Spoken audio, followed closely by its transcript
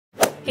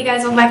Hey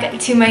guys, welcome back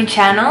to my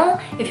channel.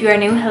 If you are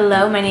new,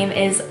 hello, my name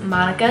is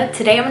Monica.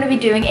 Today I'm going to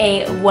be doing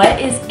a what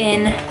is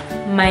in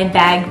my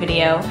bag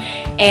video.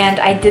 And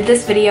I did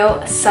this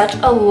video such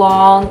a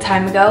long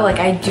time ago, like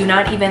I do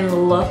not even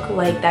look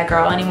like that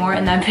girl anymore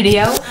in that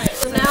video. Alright,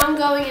 so now I'm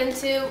going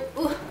into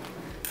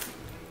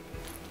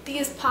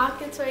these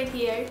pockets right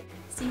here,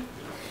 see?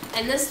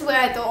 And this is where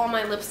I throw all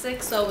my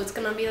lipstick, so it's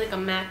going to be like a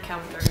MAC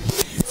counter.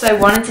 So I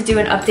wanted to do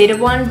an updated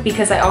one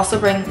because I also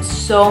bring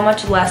so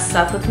much less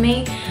stuff with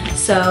me.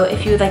 So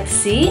if you would like to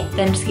see,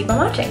 then just keep on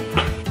watching.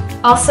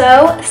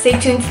 Also, stay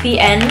tuned to the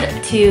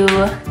end to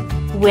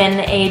win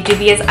a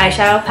Juvia's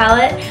eyeshadow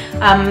palette.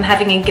 I'm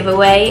having a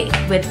giveaway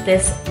with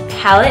this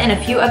palette and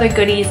a few other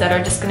goodies that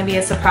are just going to be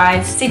a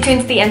surprise. Stay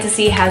tuned to the end to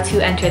see how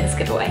to enter this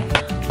giveaway.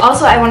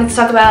 Also, I wanted to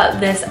talk about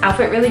this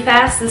outfit really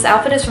fast. This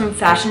outfit is from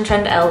Fashion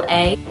Trend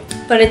LA,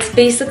 but it's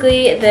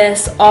basically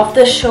this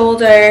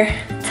off-the-shoulder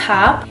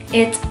top.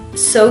 It's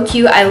so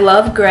cute. I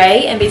love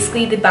gray, and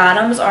basically the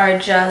bottoms are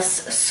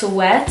just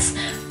sweats,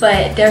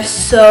 but they're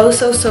so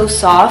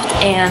soft,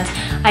 and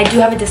I do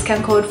have a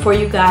discount code for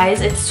you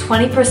guys. It's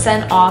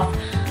 20% off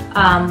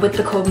with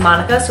the code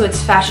Monica, so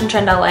it's Fashion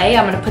Trend LA.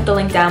 I'm gonna put the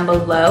link down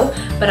below,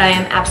 but I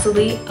am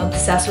absolutely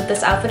obsessed with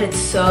this outfit. It's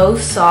so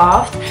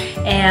soft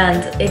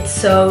and it's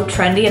so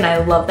trendy, and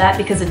I love that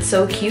because it's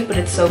so cute but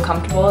it's so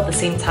comfortable at the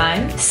same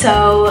time.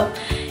 So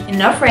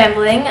enough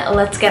rambling,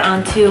 let's get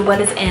on to what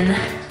is in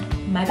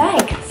my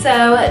bag.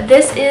 So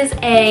this is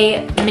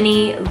a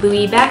mini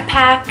Louis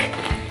backpack.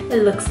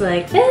 It looks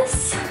like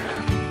this.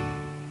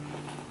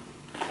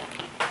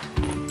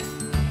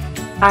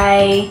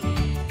 I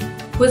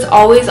was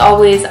always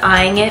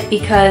eyeing it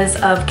because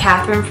of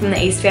Catherine from the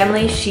Ace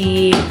family.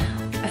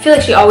 I feel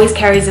like she always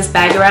carries this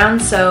bag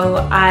around,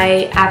 so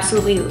I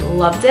absolutely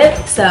loved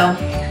it. So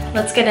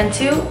let's get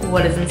into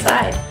what is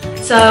inside.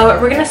 So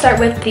we're gonna start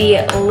with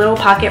the little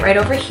pocket right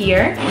over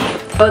here.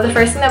 So the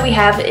first thing that we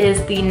have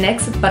is the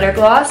NYX Butter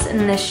Gloss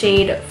in the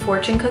shade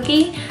Fortune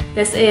Cookie.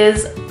 This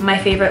is my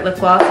favorite lip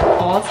gloss of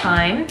all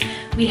time.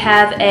 We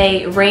have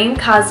a Rain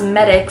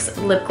Cosmetics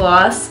lip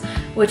gloss,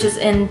 which is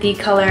in the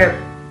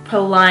color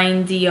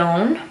Praline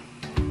Dion.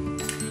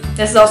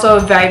 This is also a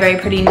very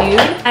pretty nude.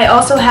 I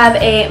also have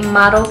a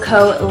Model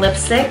Co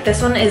lipstick.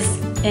 This one is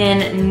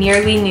in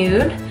Nearly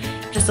Nude.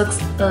 Just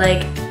looks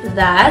like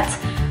that.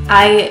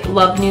 I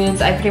love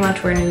nudes. I pretty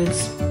much wear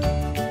nudes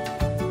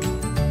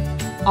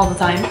all the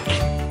time.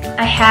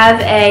 I have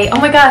oh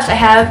my gosh, I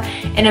have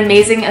an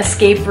amazing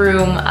escape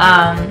room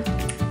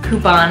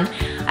coupon.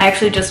 I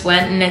actually just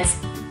went, and it's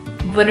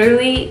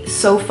literally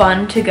so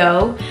fun to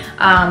go,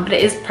 but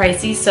it is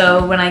pricey,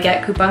 so when I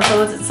get coupon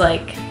codes, it's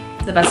like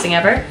the best thing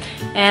ever.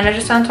 And I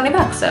just found 20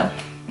 bucks, so.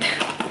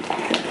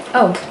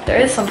 Oh, there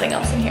is something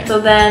else in here.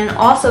 So then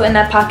also in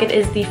that pocket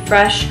is the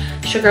Fresh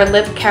Sugar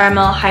Lip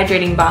Caramel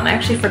Hydrating Balm. I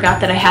actually forgot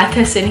that I had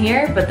this in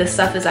here, but this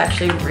stuff is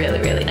actually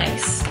really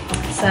nice.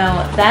 So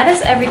that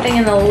is everything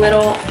in the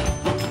little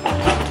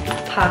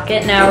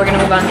pocket. Now we're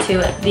gonna move on to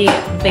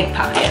the big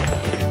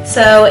pocket.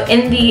 So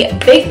in the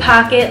big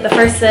pocket, the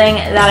first thing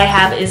that I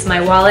have is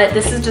my wallet.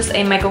 This is just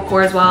a Michael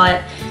Kors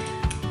wallet.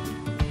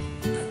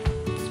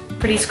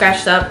 Pretty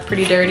scratched up,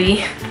 pretty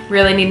dirty.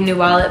 Really need a new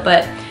wallet,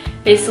 but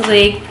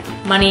basically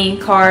money,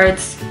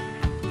 cards,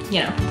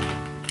 you know,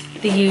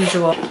 the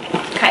usual.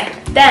 Okay,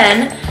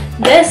 then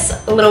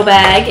this little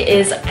bag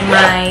is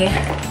my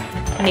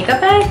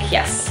makeup bag,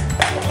 yes.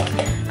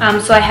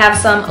 So I have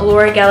some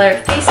Laura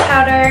Geller face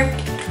powder.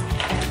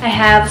 I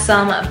have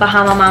some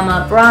Bahama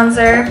Mama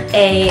bronzer,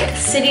 a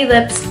City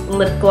Lips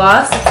lip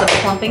gloss. It's a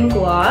plumping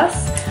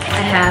gloss.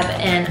 I have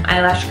an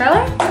eyelash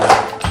curler.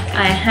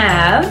 I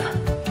have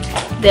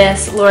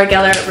this Laura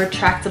Geller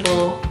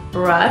retractable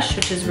brush,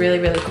 which is really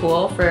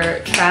cool for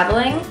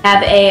traveling. I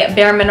have a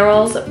Bare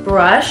Minerals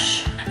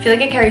brush. I feel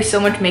like I carry so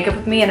much makeup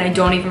with me and I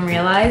don't even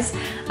realize.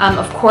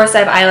 Of course I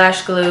have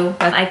eyelash glue.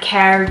 I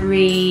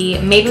carry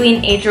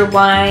Maybelline Age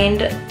Rewind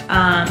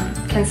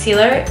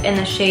concealer in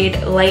the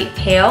shade Light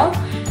Pale.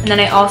 And then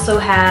I also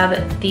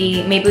have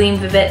the Maybelline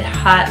Vivid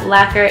Hot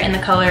Lacquer in the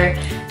color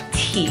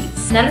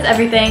Tease. And that is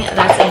everything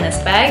that's in this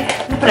bag.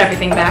 I'm gonna put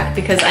everything back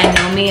because I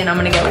know me and I'm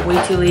gonna get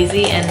way too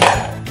lazy and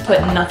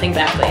put nothing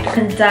back later.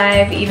 And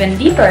dive even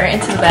deeper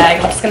into the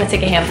bag. I'm just gonna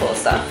take a handful of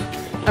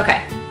stuff.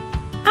 Okay.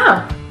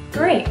 Oh,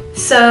 great.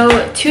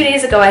 So 2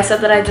 days ago I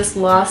said that I just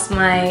lost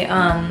my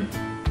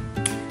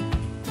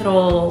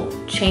little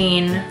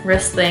chain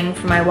wrist thing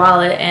for my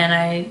wallet, and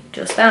I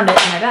just found it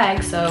in my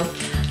bag. So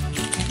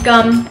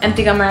gum,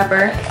 empty gum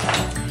wrapper.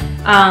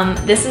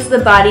 This is the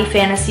Body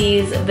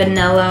Fantasies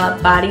Vanilla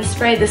Body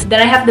Spray. Then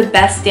I have the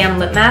Best Damn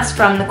Lip Mask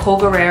from Nicole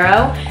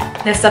Guerrero.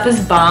 This stuff is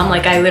bomb.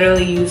 Like, I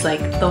literally use like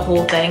the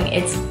whole thing.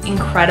 It's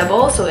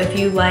incredible. So if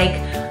you like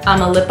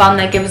a lip balm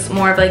that gives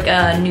more of like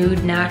a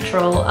nude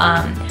natural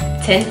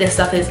tint, this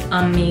stuff is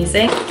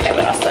amazing. Okay,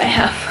 what else do I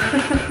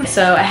have?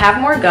 So I have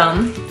more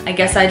gum. I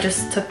guess I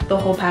just took the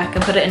whole pack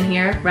and put it in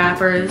here.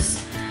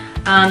 Wrappers.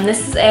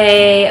 This is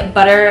a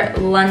Butter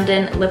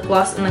London lip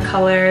gloss in the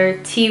color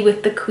Tea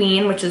with the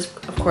Queen, which is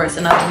of course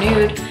another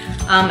nude.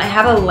 I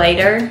have a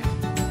lighter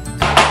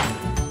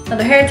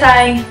another hair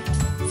tie,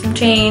 some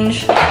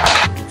change,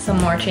 some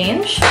more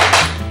change.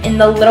 In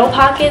the little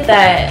pocket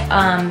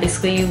that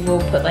basically you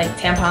will put like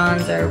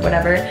tampons or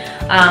whatever,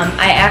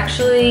 I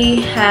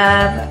actually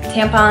have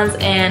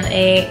tampons and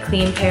a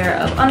clean pair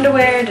of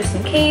underwear just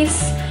in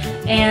case.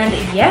 And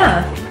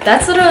yeah,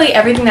 that's literally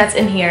everything that's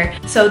in here.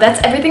 So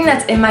that's everything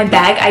that's in my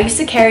bag. I used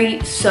to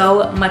carry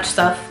so much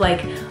stuff,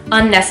 like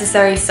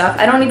unnecessary stuff.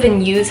 I don't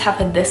even use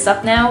half of this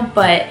stuff now,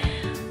 but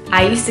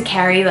I used to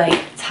carry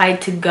like Tide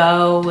to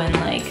Go and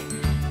like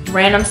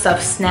random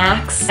stuff,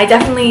 snacks. I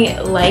definitely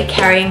like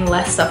carrying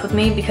less stuff with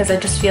me because I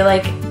just feel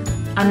like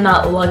I'm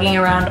not lugging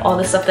around all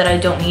the stuff that I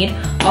don't need.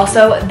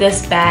 Also,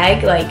 this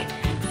bag like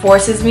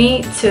forces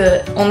me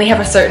to only have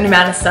a certain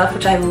amount of stuff,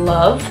 which I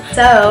love.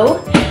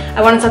 So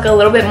I want to talk a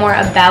little bit more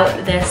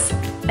about this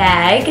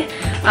bag.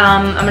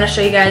 I'm going to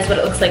show you guys what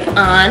it looks like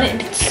on.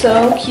 It's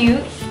so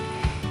cute.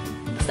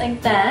 Looks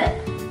like that.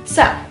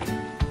 So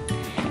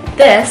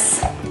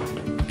this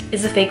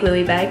is a fake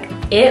Louis bag.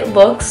 It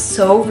looks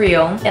so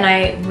real, and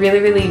I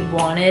really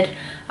wanted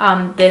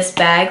this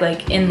bag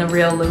like in the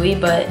real Louis,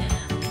 but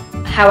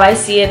how I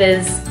see it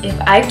is if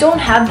I don't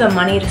have the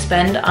money to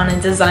spend on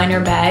a designer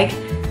bag,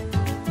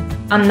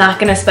 I'm not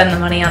gonna spend the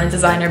money on a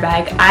designer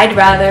bag. I'd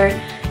rather,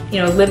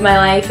 you know, live my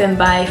life and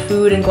buy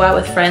food and go out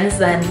with friends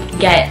than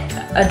get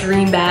a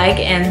dream bag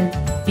and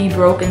be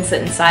broke and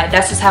sit inside.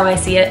 That's just how I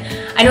see it.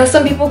 I know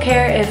some people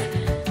care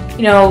if,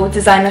 you know,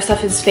 designer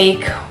stuff is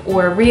fake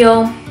or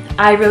real.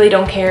 I really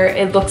don't care.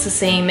 It looks the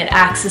same, it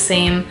acts the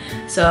same,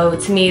 so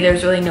to me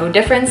there's really no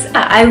difference.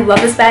 I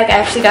love this bag. I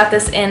actually got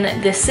this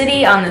in this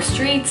city on the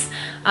streets.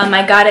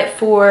 I got it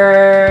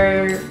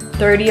for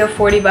 30 or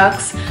 40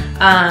 bucks.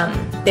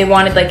 They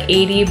wanted like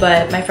 80,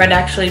 but my friend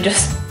actually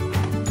just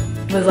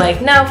was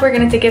like, no, we're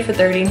gonna take it for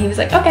 30, and he was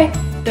like, okay,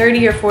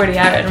 30 or 40,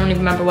 I don't even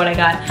remember what I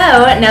got.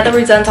 So now that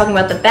we're done talking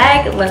about the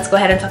bag, let's go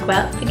ahead and talk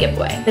about the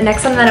giveaway. The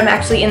next time that I'm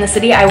actually in the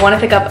city, I want to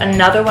pick up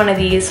another one of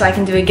these so I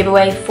can do a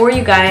giveaway for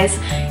you guys.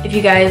 If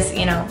you guys,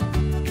 you know,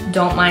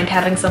 don't mind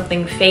having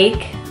something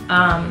fake,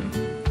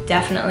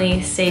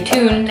 definitely stay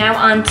tuned. Now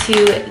on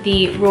to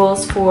the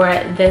rules for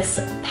this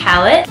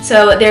palette.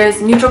 So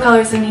there's neutral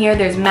colors in here,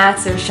 there's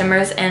mattes, there's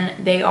shimmers,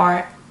 and they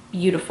are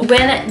beautiful.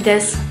 When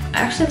this,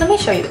 actually let me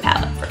show you the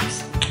palette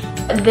first.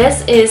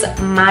 This is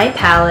my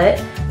palette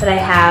that I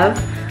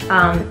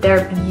have.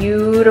 They're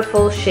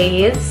beautiful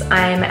shades.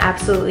 I'm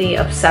absolutely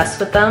obsessed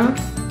with them.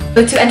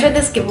 So to enter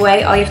this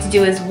giveaway, all you have to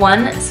do is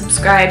 1,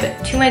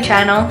 subscribe to my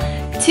channel,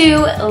 2,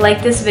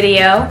 like this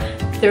video,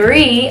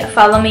 3,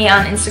 follow me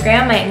on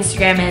Instagram. My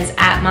Instagram is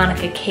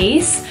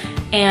 @MonicaCase,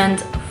 and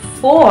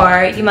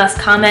 4, you must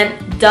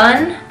comment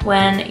done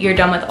when you're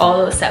done with all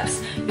those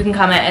steps. You can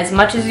comment as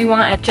much as you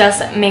want.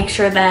 Just make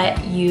sure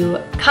that you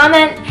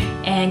comment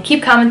and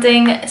keep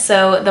commenting,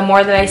 so the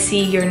more that I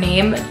see your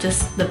name,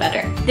 just the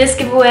better. This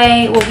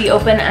giveaway will be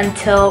open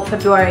until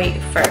February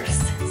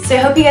 1st. So I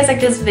hope you guys like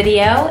this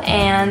video,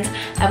 and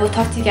I will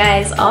talk to you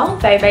guys all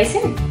very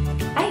soon.